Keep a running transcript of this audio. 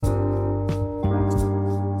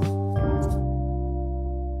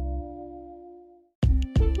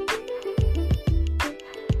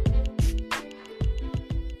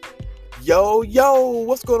Yo,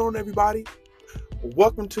 what's going on, everybody?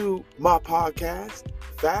 Welcome to my podcast,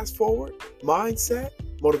 Fast Forward Mindset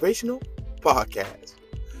Motivational Podcast.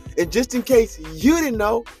 And just in case you didn't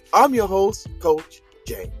know, I'm your host, Coach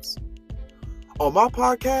James. On my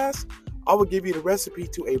podcast, I will give you the recipe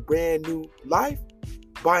to a brand new life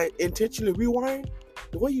by intentionally rewiring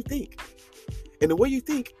the way you think. And the way you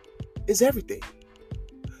think is everything.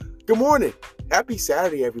 Good morning. Happy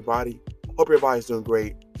Saturday, everybody. Hope everybody's doing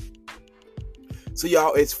great. So,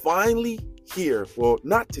 y'all, it's finally here. Well,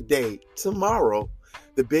 not today. Tomorrow,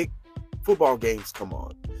 the big football games come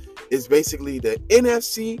on. It's basically the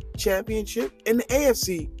NFC Championship and the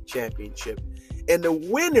AFC Championship. And the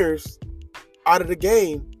winners out of the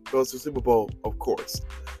game goes to Super Bowl, of course.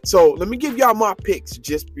 So, let me give y'all my picks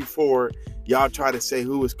just before y'all try to say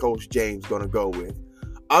who is Coach James going to go with.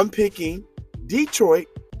 I'm picking Detroit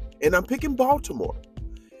and I'm picking Baltimore.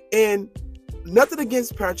 And nothing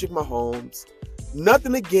against Patrick Mahomes.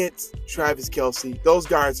 Nothing against Travis Kelce. Those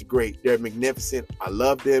guys are great. They're magnificent. I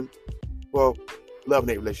love them. Well,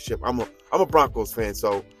 love-hate relationship. I'm a Broncos fan,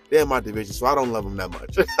 so they're in my division, so I don't love them that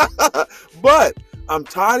much. But I'm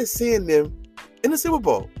tired of seeing them in the Super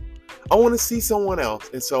Bowl. I want to see someone else.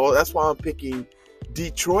 And so that's why I'm picking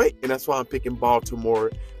Detroit, and that's why I'm picking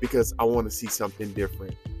Baltimore, because I want to see something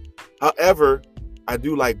different. However, I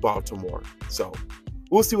do like Baltimore. So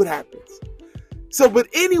we'll see what happens. So, but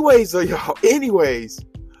anyways,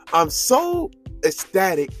 I'm so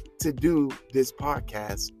ecstatic to do this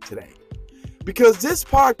podcast today because this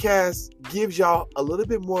podcast gives y'all a little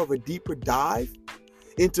bit more of a deeper dive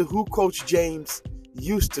into who Coach James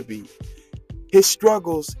used to be, his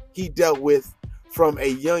struggles he dealt with from a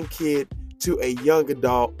young kid to a young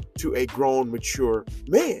adult to a grown, mature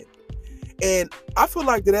man. And I feel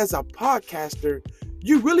like that as a podcaster,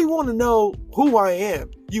 you really want to know who I am.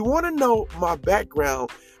 You want to know my background,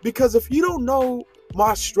 because if you don't know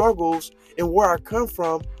my struggles and where I come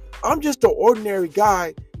from, I'm just an ordinary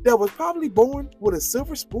guy that was probably born with a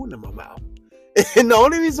silver spoon in my mouth. And the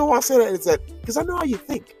only reason why I say that is that because I know how you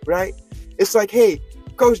think, right? It's like, hey,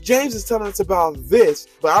 Coach James is telling us about this,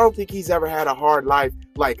 but I don't think he's ever had a hard life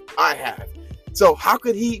like I have. So how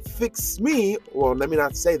could he fix me? Well, let me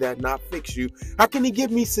not say that, not fix you. How can he give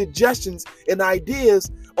me suggestions and ideas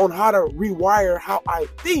on how to rewire how I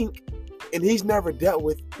think? And he's never dealt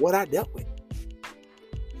with what I dealt with.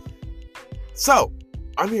 So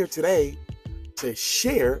I'm here today to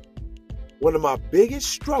share one of my biggest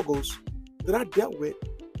struggles that I dealt with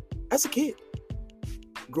as a kid,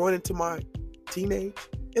 growing into my teenage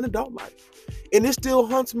and adult life. And it still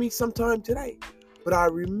haunts me sometime today. But I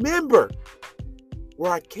remember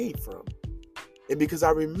where I came from. And because I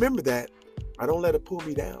remember that, I don't let it pull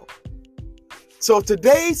me down. So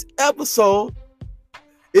today's episode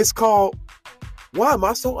is called, Why Am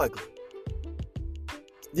I So Ugly?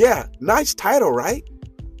 Yeah, nice title, right?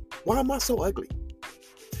 Why am I so ugly?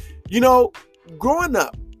 You know, growing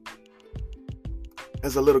up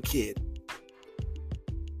as a little kid,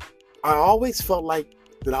 I always felt like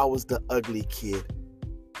that I was the ugly kid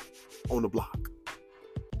on the block.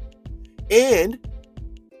 And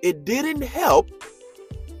it didn't help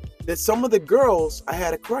that some of the girls I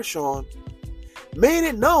had a crush on made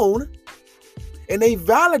it known and they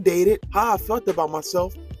validated how I felt about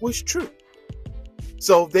myself was true.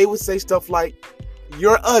 So they would say stuff like,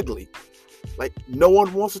 you're ugly. Like, no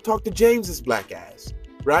one wants to talk to James's black ass,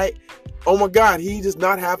 right? Oh my God, he does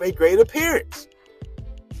not have a great appearance.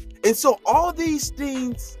 And so all these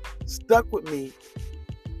things stuck with me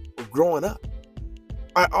growing up.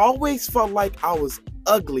 I always felt like I was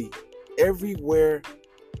ugly everywhere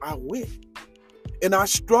I went. And I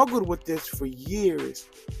struggled with this for years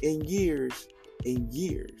and years and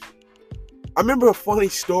years. I remember a funny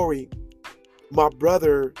story. My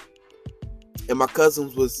brother and my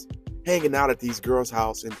cousins was hanging out at these girls'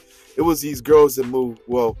 house, and it was these girls that moved,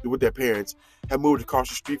 well, with their parents, had moved across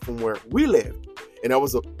the street from where we lived. And there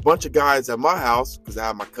was a bunch of guys at my house, because I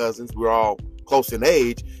had my cousins. We were all close in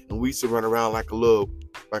age, and we used to run around like a little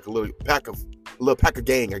pack of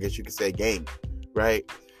gang, I guess you could say, gang, right?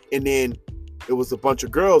 And then it was a bunch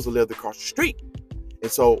of girls that lived across the street. And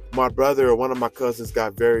so my brother or one of my cousins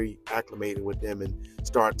got very acclimated with them and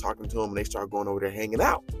started talking to them, and they started going over there hanging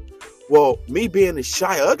out. Well, me being a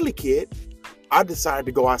shy, ugly kid, I decided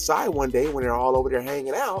to go outside one day when they're all over there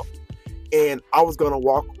hanging out, and I was going to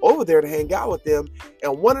walk over there to hang out with them.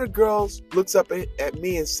 And one of the girls looks up at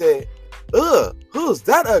me and said, who's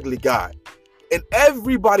that ugly guy? And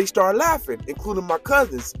everybody started laughing, including my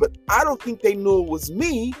cousins. But I don't think they knew it was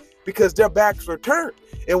me because their backs were turned.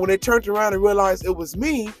 And when they turned around and realized it was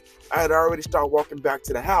me, I had already started walking back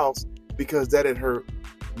to the house because that had hurt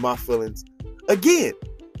my feelings again.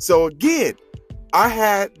 So again, I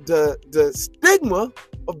had the stigma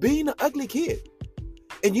of being an ugly kid.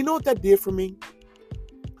 And you know what that did for me?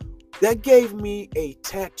 That gave me a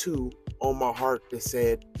tattoo on my heart that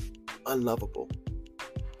said unlovable.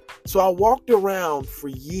 So I walked around for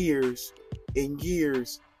years and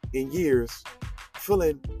years and years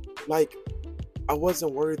feeling like I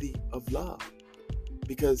wasn't worthy of love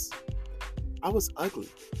because I was ugly.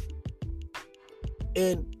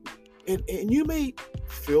 And you may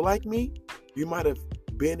feel like me. You might have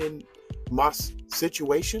been in my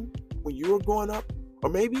situation when you were growing up, or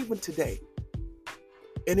maybe even today.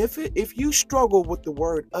 And if you struggle with the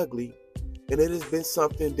word ugly, and it has been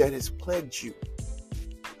something that has plagued you,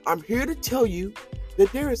 I'm here to tell you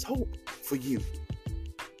that there is hope for you.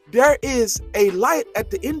 There is a light at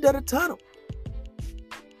the end of the tunnel.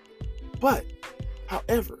 But,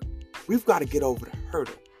 however, we've got to get over the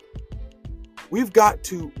hurdle. We've got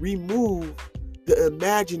to remove the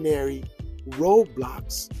imaginary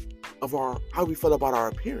roadblocks of how we feel about our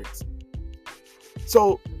appearance.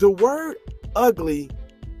 So the word ugly,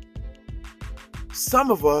 some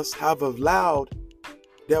of us have allowed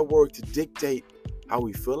that word to dictate how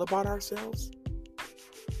we feel about ourselves,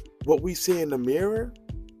 what we see in the mirror,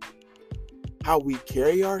 how we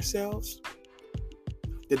carry ourselves,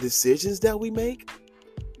 the decisions that we make,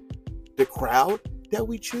 the crowd that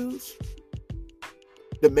we choose,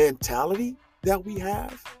 the mentality that we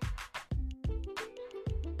have.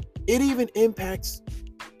 It even impacts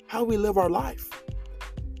how we live our life.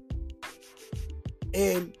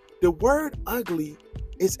 And the word ugly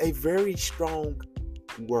is a very strong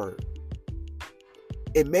word.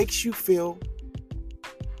 It makes you feel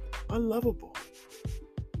unlovable.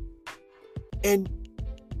 And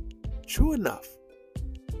true enough,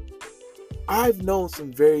 I've known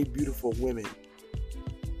some very beautiful women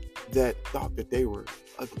that thought that they were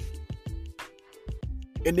ugly.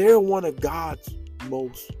 And they're one of God's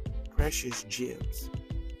most precious gems.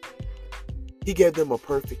 He gave them a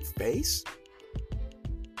perfect face,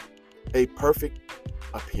 a perfect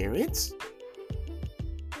appearance.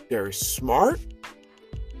 They're smart.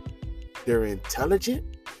 They're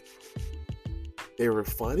intelligent. They were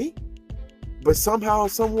funny. But somehow,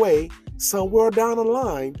 some way, somewhere down the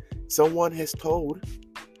line, someone has told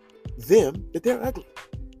them that they're ugly.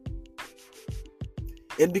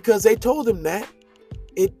 And because they told them that,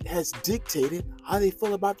 it has dictated how they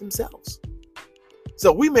feel about themselves.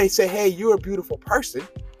 So we may say, hey, you're a beautiful person.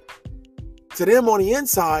 To them on the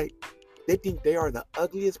inside, they think they are the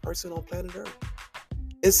ugliest person on planet Earth.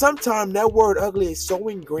 And sometimes that word ugly is so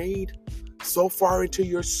ingrained, so far into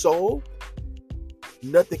your soul,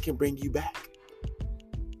 nothing can bring you back.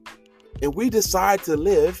 And we decide to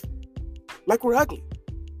live like we're ugly.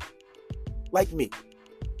 Like me.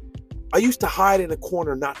 I used to hide in a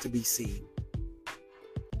corner not to be seen.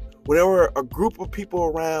 When there were a group of people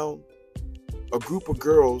around, a group of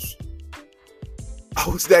girls, I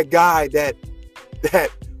was that guy that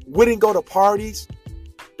wouldn't go to parties,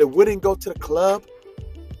 that wouldn't go to the club,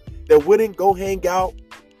 that wouldn't go hang out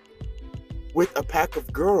with a pack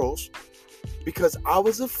of girls because I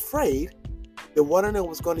was afraid that one of them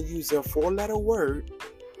was going to use their 4-letter word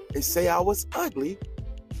and say I was ugly,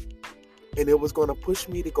 and it was going to push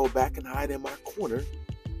me to go back and hide in my corner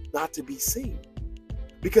not to be seen.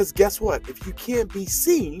 Because guess what? If you can't be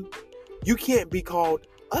seen, you can't be called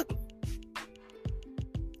ugly.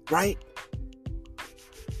 Right?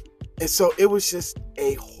 And so it was just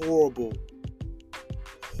a horrible,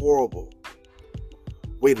 horrible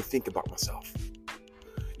way to think about myself.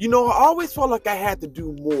 You know, I always felt like I had to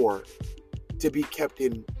do more to be kept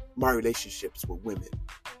in my relationships with women.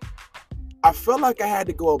 I felt like I had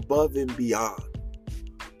to go above and beyond.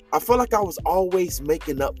 I felt like I was always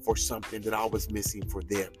making up for something that I was missing for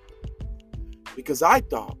them. Because I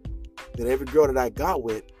thought that every girl that I got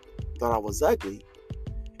with thought I was ugly,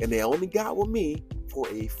 and they only got with me for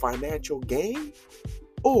a financial gain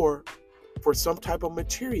or for some type of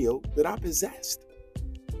material that I possessed.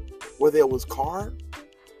 Whether it was car,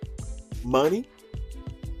 money,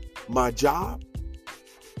 my job,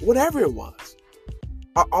 whatever it was.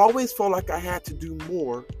 I always felt like I had to do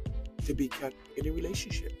more to be kept in a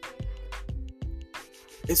relationship.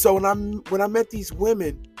 And so when I met these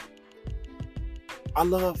women, I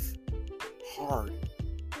love hard.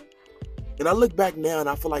 And I look back now and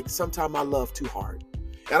I feel like sometimes I love too hard.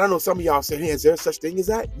 And I know some of y'all say, hey, is there such thing as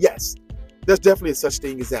that? Yes, there's definitely a such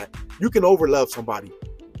thing as that. You can overlove somebody.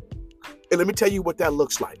 And let me tell you what that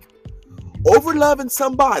looks like. Overloving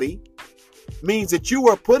somebody means that you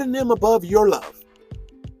are putting them above your love.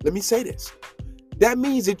 Let me say this. That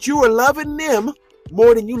means that you are loving them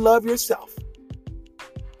more than you love yourself.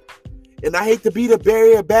 And I hate to be the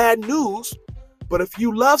bearer of bad news, but if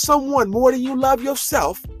you love someone more than you love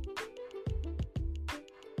yourself,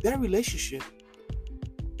 that relationship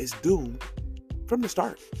is doomed from the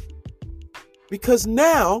start. Because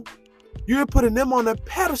now you're putting them on a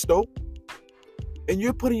pedestal and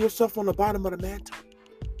you're putting yourself on the bottom of the mantle.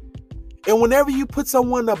 And whenever you put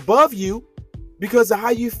someone above you because of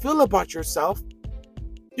how you feel about yourself,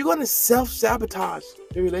 you're going to self-sabotage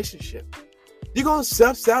the relationship. You're going to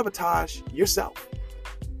self-sabotage yourself.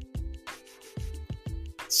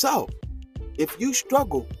 So, if you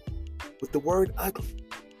struggle with the word ugly,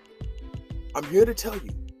 I'm here to tell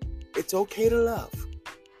you, it's okay to love.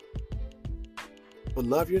 But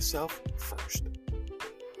love yourself first.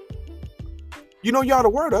 You know, y'all, the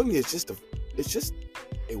word ugly is just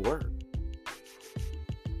a word.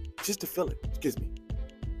 Just a feeling,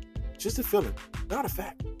 Just a feeling, not a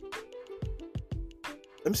fact.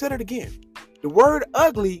 Let me say that again. The word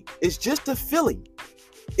ugly is just a feeling.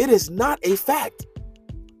 It is not a fact.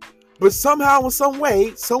 But somehow, in some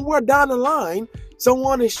way, somewhere down the line,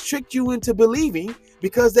 someone has tricked you into believing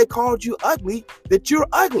because they called you ugly that you're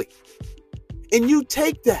ugly. And you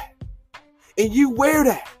take that and you wear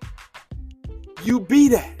that. You be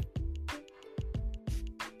that.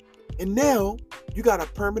 And now you got a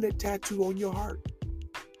permanent tattoo on your heart.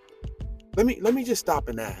 Let me just stop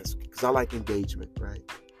and ask, because I like engagement, right?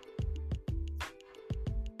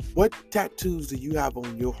 What tattoos do you have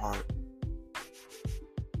on your heart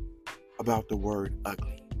about the word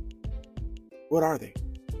ugly? What are they?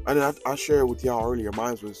 And I shared with y'all earlier,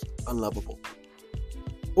 mine was unlovable.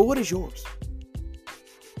 But what is yours?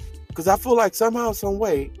 Because I feel like somehow, some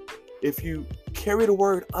way, if you carry the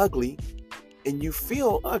word ugly and you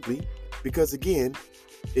feel ugly, because again,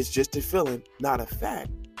 it's just a feeling, not a fact,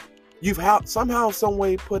 you've somehow, some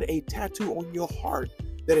way put a tattoo on your heart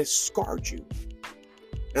that has scarred you.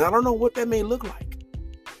 And I don't know what that may look like.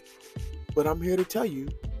 But I'm here to tell you,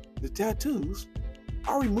 the tattoos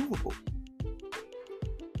are removable.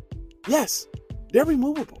 Yes, they're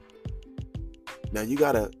removable. Now you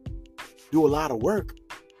gotta do a lot of work.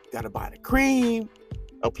 Gotta buy the cream,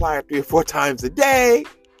 apply it 3 or 4 times a day,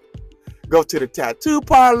 go to the tattoo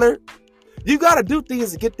parlor. You gotta do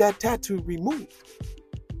things to get that tattoo removed.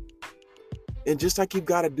 And just like you've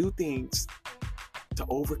gotta do things to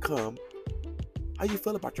overcome how you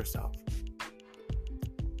feel about yourself.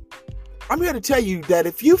 I'm here to tell you that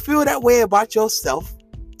if you feel that way about yourself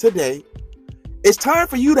today, it's time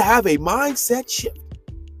for you to have a mindset shift.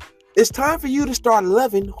 It's time for you to start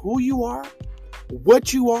loving who you are,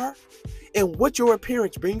 what you are, and what your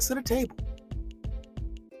appearance brings to the table.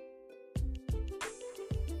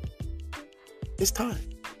 It's time.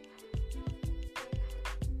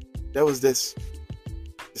 There was this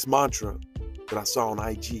mantra that I saw on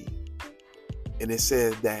IG, and it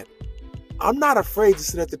said that I'm not afraid to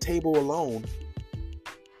sit at the table alone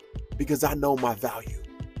because I know my value.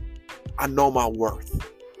 I know my worth.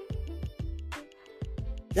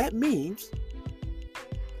 That means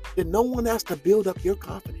that no one has to build up your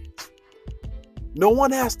confidence. No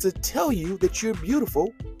one has to tell you that you're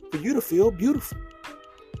beautiful for you to feel beautiful.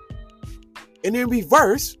 And in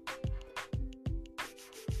reverse,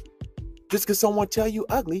 just because someone tell you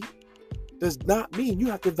ugly does not mean you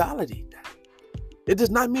have to validate that. It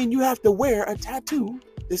does not mean you have to wear a tattoo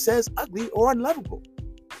that says ugly or unlovable.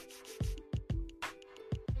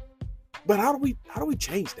 But how do we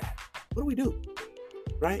change that? What do we do?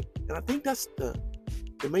 Right? And I think that's the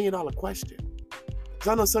 $1 million question. Because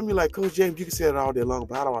I know some of you like, Coach James, you can say it all day long,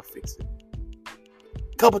 but how do I fix it?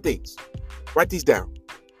 Couple things. Write these down.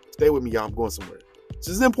 Stay with me, y'all. I'm going somewhere. This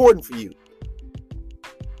is important for you.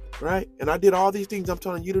 Right? And I did all these things I'm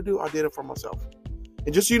telling you to do. I did it for myself.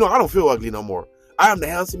 And just so you know, I don't feel ugly no more. I am the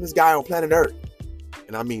handsomest guy on planet Earth.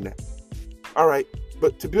 And I mean that. All right.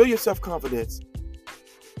 But to build your self-confidence,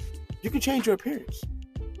 you can change your appearance.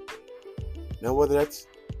 Now, whether that's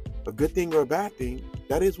a good thing or a bad thing,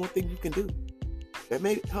 that is one thing you can do. That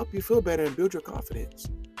may help you feel better and build your confidence.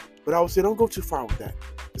 But I would say don't go too far with that.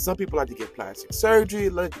 Because some people like to get plastic surgery,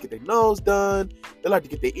 like to get their nose done, they like to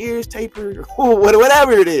get their ears tapered, or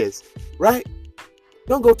whatever it is, right?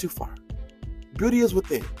 Don't go too far. Beauty is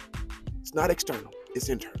within. It's not external, it's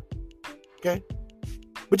internal. Okay?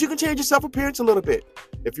 But you can change your self-appearance a little bit.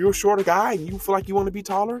 If you're a shorter guy and you feel like you want to be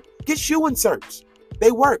taller, get shoe inserts.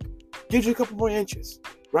 They work. Gives you a couple more inches,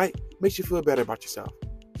 right? Makes you feel better about yourself.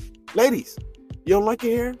 Ladies, you don't like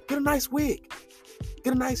your hair? Get a nice wig.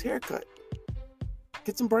 Get a nice haircut.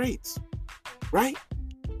 Get some braids, right?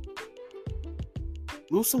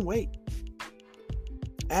 Lose some weight.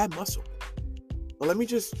 Add muscle. Well, let me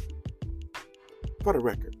just, for the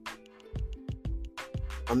record,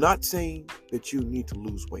 I'm not saying that you need to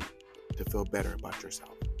lose weight to feel better about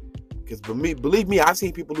yourself. Because believe me, I've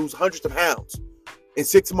seen people lose hundreds of pounds. And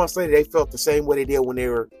 6 months later, they felt the same way they did when they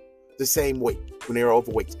were the same weight, when they were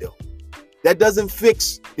overweight still. That doesn't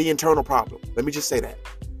fix the internal problem. Let me just say that.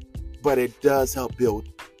 But it does help build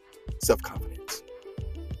self-confidence.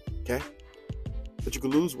 Okay? But you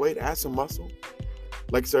can lose weight, add some muscle.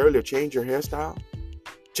 Like I said earlier, change your hairstyle.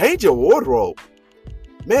 Change your wardrobe.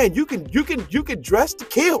 Man, you can dress to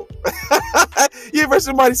kill. You ever heard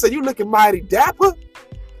somebody say you looking mighty dapper?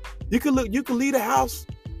 You can leave the house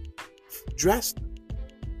dressed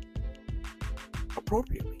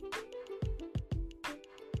appropriately.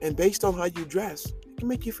 And based on how you dress, it can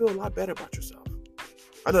make you feel a lot better about yourself.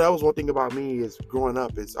 I know that was one thing about me is growing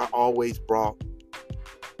up is I always brought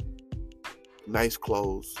nice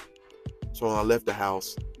clothes. So when I left the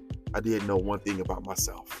house, I did know one thing about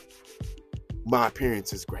myself. My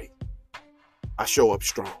appearance is great. I show up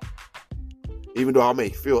strong. Even though I may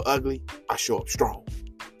feel ugly, I show up strong.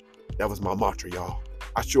 That was my mantra, y'all.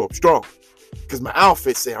 I show up strong. Because my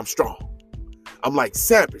outfit say I'm strong. I'm like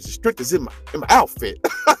Savage, the strictest in my outfit.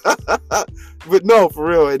 But no, for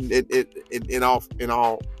real, in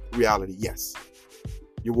all reality, yes.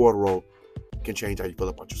 Your wardrobe can change how you feel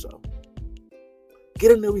about yourself.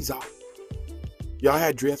 Get a new result. Y'all, I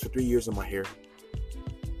had dreads for 3 years in my hair.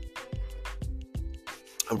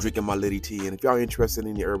 I'm drinking my Liddy tea, and if y'all are interested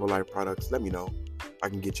in the Herbalife products, let me know. I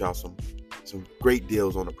can get y'all some great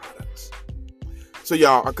deals on the products. So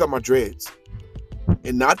y'all, I cut my dreads.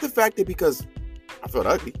 And not the fact that because I felt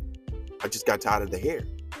ugly, I just got tired of the hair.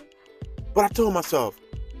 But I told myself,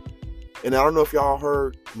 and I don't know if y'all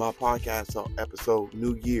heard my podcast episode,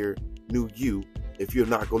 New Year, New You. If you're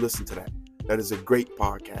not, go listen to that. That is a great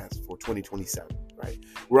podcast for 2027, right?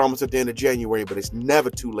 We're almost at the end of January, but it's never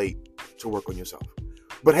too late to work on yourself.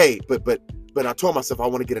 But hey, but I told myself I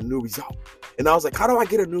want to get a new result. And I was like, how do I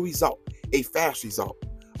get a new result? A fast result.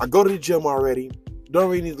 I go to the gym already. Don't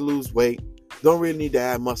really need to lose weight. Don't really need to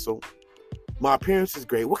add muscle. My appearance is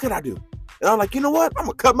great. What can I do? And I'm like, you know what? I'm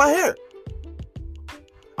going to cut my hair.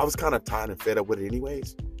 I was kind of tired and fed up with it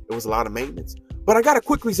anyways. It was a lot of maintenance. But I got a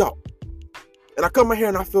quick result. And I cut my hair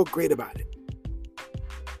and I feel great about it.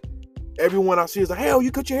 Everyone I see is like, hey,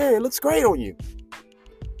 you cut your hair. It looks great on you.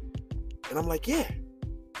 And I'm like, yeah,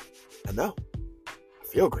 I know. I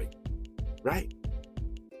feel great. Right?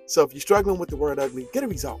 So if you're struggling with the word ugly, get a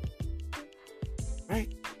result.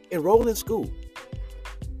 Right? Enroll in school.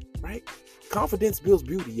 Right? Confidence builds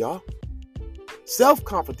beauty, y'all.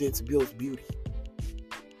 Self-confidence builds beauty.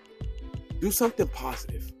 Do something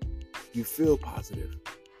positive. You feel positive.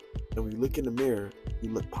 And when you look in the mirror, you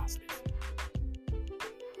look positive.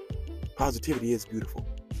 Positivity is beautiful.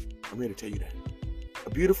 I'm here to tell you that. A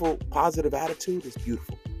beautiful, positive attitude is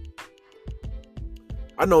beautiful.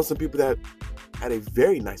 I know some people that had a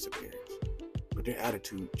very nice appearance, but their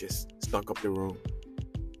attitude just stunk up their room.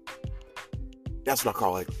 That's what I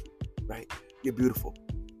call ugly, right? You're beautiful.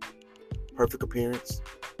 Perfect appearance.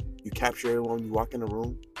 You capture everyone when you walk in the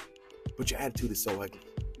room, but your attitude is so ugly.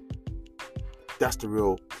 That's the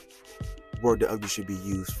real word that ugly should be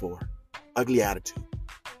used for. Ugly attitude.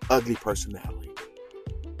 Ugly personality.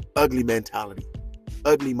 Ugly mentality.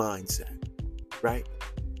 Ugly mindset. Right?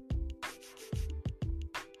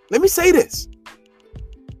 Let me say this.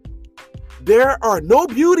 There are no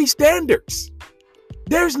beauty standards.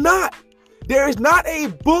 There's not. There is not a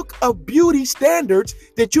book of beauty standards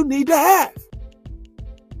that you need to have.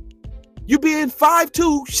 You being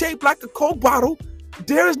 5'2", shaped like a Coke bottle,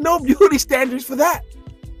 there is no beauty standards for that.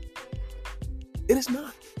 It is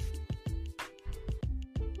not.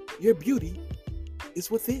 Your beauty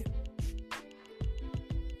is within.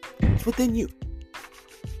 It's within you.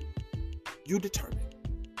 You determine.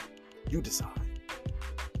 You decide.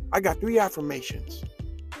 I got 3 affirmations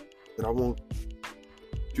that I want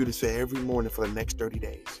you to say every morning for the next 30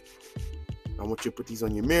 days. I want you to put these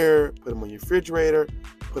on your mirror, put them on your refrigerator,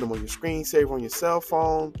 put them on your screensaver on your cell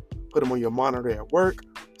phone, put them on your monitor at work,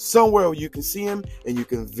 somewhere where you can see them and you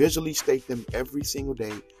can visually state them every single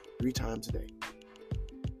day, 3 times a day.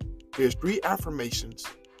 Here's 3 affirmations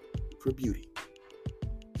for beauty.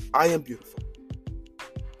 I am beautiful.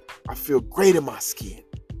 I feel great in my skin.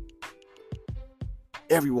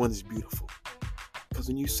 Everyone is beautiful. Because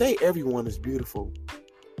when you say everyone is beautiful,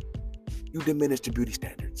 you diminish the beauty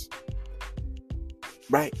standards.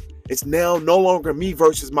 Right? It's now no longer me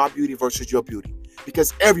versus my beauty versus your beauty.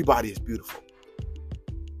 Because everybody is beautiful.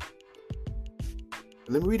 And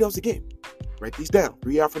let me read those again. Write these down.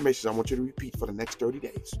 3 affirmations I want you to repeat for the next 30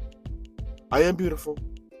 days. I am beautiful.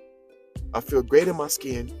 I feel great in my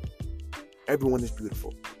skin. Everyone is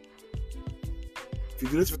beautiful.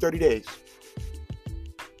 if you do this for 30 days,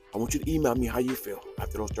 I want you to email me how you feel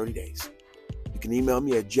after those 30 days. You can email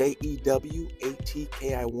me at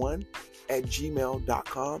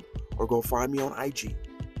jewatki1@gmail.com or go find me on IG.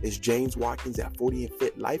 It's James Watkins at 40 and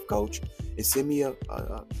Fit Life Coach, and send me a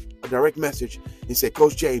direct message and say,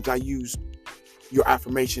 Coach James, I used your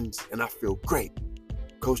affirmations and I feel great.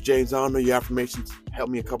 Coach James, I don't know, your affirmations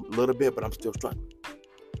helped me a little bit, but I'm still struggling.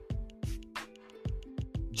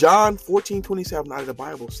 John 14:27 out of the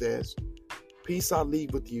Bible says, peace I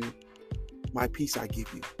leave with you, my peace I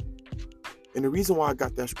give you. And the reason why I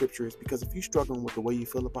got that scripture is because if you're struggling with the way you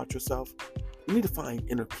feel about yourself, you need to find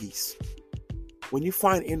inner peace. When you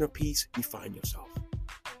find inner peace, you find yourself.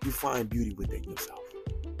 You find beauty within yourself.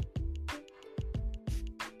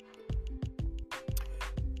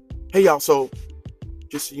 Hey, y'all, so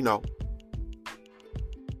just so you know,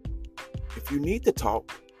 if you need to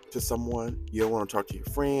talk to someone, you don't want to talk to your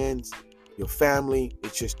friends, your family,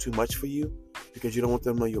 it's just too much for you because you don't want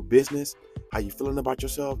them to know your business, how you feeling about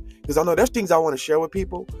yourself. Because I know there's things I want to share with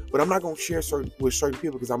people, but I'm not going to share with certain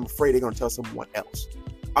people because I'm afraid they're going to tell someone else.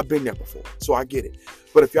 I've been there before, so I get it.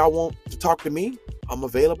 But if y'all want to talk to me, I'm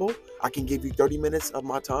available. I can give you 30 minutes of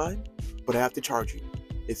my time, but I have to charge you.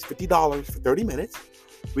 It's $50 for 30 minutes.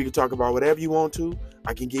 We can talk about whatever you want to.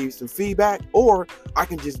 I can give you some feedback, or I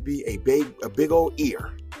can just be a big old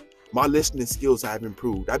ear. My listening skills have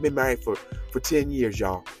improved. I've been married for 10 years,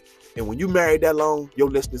 y'all. And when you married that long, your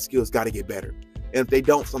listening skills got to get better. And if they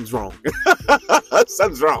don't, something's wrong.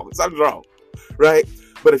 Something's wrong. Right?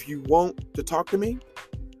 But if you want to talk to me,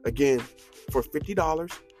 again, for $50,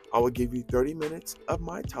 I will give you 30 minutes of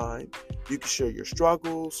my time. You can share your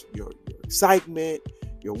struggles, your excitement,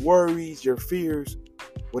 your worries, your fears,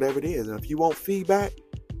 whatever it is. And if you want feedback,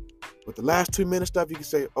 with the last 2 minutes stuff, you can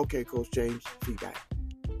say, okay, Coach James, feedback.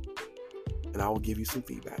 And I will give you some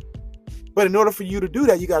feedback. But in order for you to do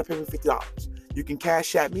that, you got to pay me $50. You can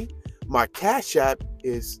Cash App me. My Cash App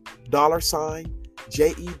is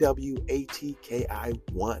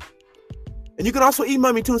 $JEWATKI1. And you can also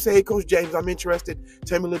email me too and say, hey, Coach James, I'm interested.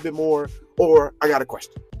 Tell me a little bit more, or I got a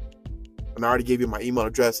question. And I already gave you my email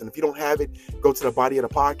address. And if you don't have it, go to the body of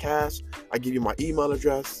the podcast. I give you my email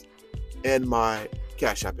address and my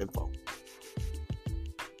Cash App info.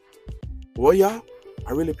 Well, y'all,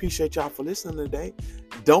 I really appreciate y'all for listening today.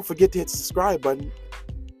 Don't forget to hit the subscribe button.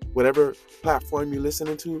 Whatever platform you're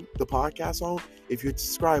listening to the podcast on, if you hit the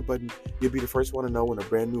subscribe button, you'll be the first one to know when a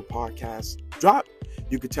brand new podcast drop.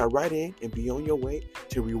 You can tap right in and be on your way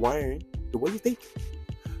to rewiring the way you think.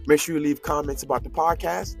 Make sure you leave comments about the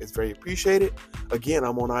podcast. It's very appreciated. Again,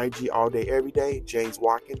 I'm on IG all day, every day. James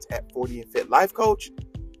Watkins at 40 and Fit Life Coach.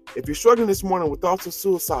 If you're struggling this morning with thoughts of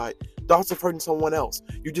suicide, thoughts of hurting someone else,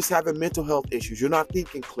 you're just having mental health issues, you're not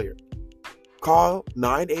thinking clear, call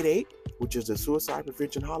 988, which is the suicide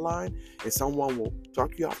prevention hotline, and someone will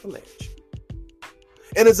talk you off the ledge.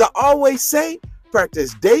 And as I always say,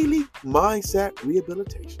 practice daily mindset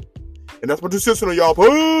rehabilitation. And that's my 2 cents on y'all.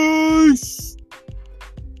 Peace!